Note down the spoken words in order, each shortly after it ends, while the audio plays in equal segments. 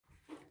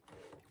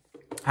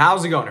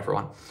How's it going,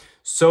 everyone?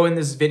 So in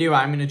this video,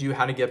 I'm going to do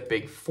how to get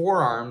big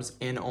forearms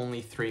in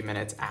only 3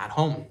 minutes at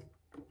home.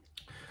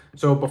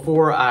 So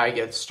before I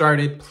get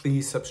started,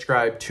 please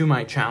subscribe to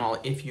my channel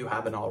if you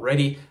haven't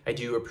already. I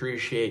do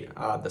appreciate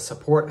the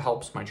support,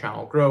 helps my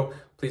channel grow.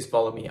 Please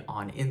follow me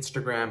on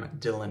Instagram,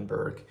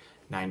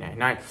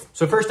 Dylanberg999.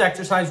 So first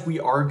exercise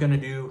we are going to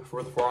do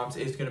for the forearms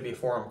is going to be a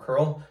forearm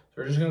curl.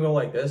 So we're just going to go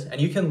like this,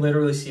 and you can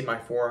literally see my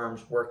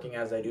forearms working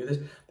as I do this.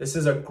 This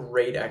is a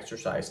great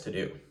exercise to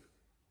do.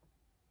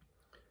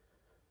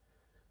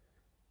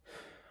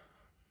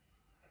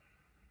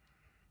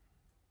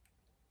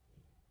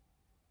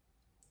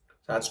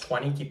 So that's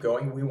 20, keep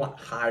going. We want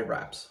high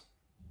reps.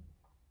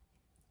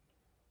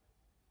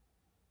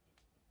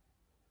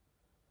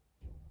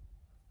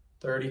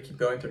 Keep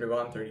going,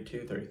 31,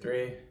 32,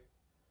 33.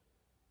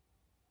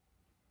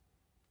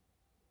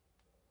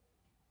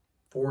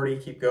 40,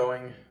 keep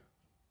going.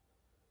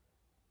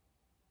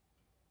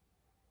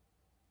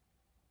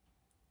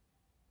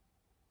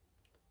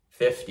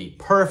 50,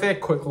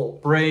 perfect, quick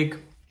little break.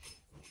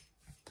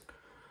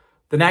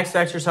 The next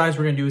exercise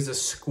we're gonna do is a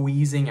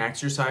squeezing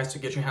exercise. So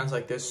get your hands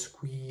like this,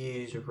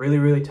 squeeze really,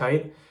 really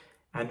tight,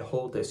 and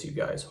hold this, you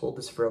guys. Hold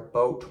this for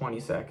about 20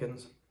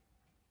 seconds.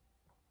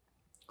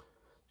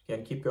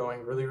 Again, keep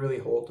going, really, really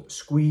hold.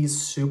 Squeeze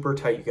super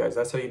tight, you guys.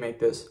 That's how you make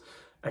this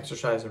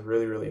exercise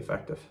really, really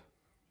effective.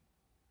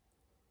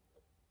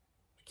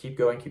 Keep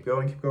going, keep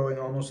going, keep going.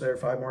 Almost there,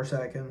 5 more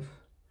seconds.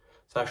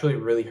 It actually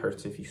really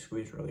hurts if you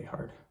squeeze really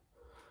hard.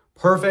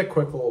 Perfect,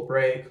 quick little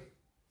break.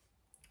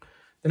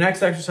 The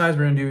next exercise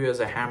we're gonna do is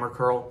a hammer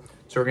curl.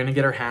 So we're gonna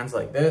get our hands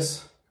like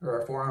this,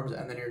 or our forearms,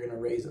 and then you're gonna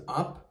raise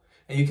up.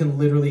 And you can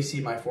literally see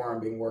my forearm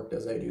being worked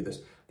as I do this.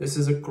 This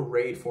is a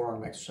great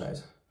forearm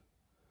exercise.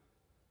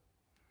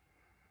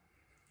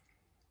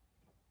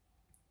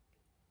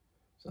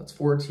 So that's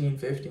 14,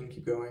 15,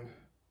 keep going.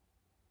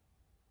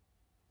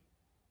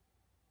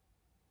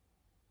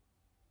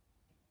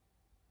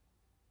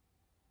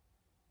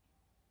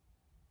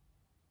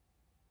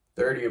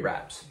 "30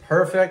 reps.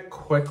 Perfect,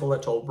 quick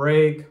little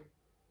break.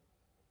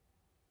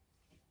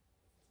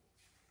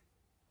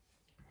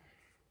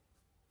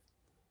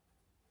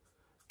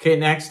 Okay,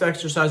 next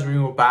exercise, we're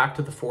gonna go back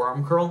to the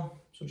forearm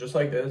curl. So just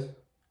like this.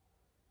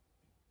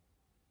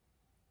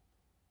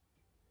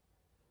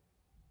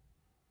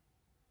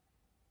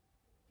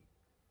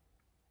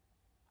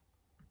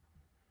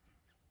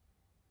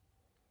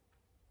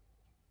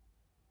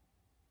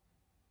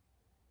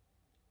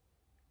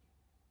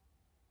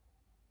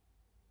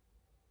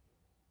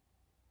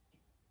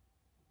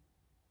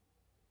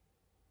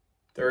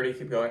 "30,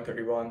 keep going,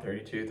 31,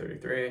 32,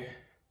 33.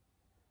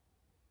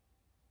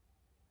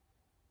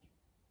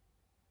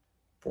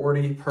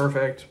 40,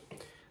 perfect.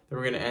 Then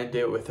we're gonna end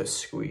it with a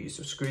squeeze.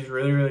 So squeeze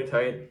really, really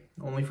tight,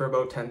 only for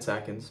about 10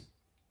 seconds.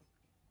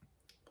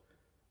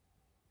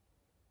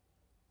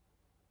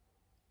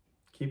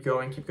 Keep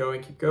going, keep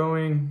going, keep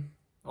going.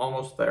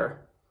 Almost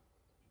there.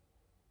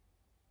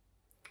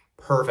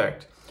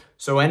 Perfect.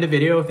 So end the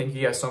video. Thank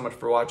you guys so much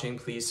for watching.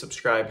 Please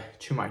subscribe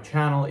to my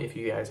channel if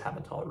you guys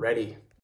haven't already.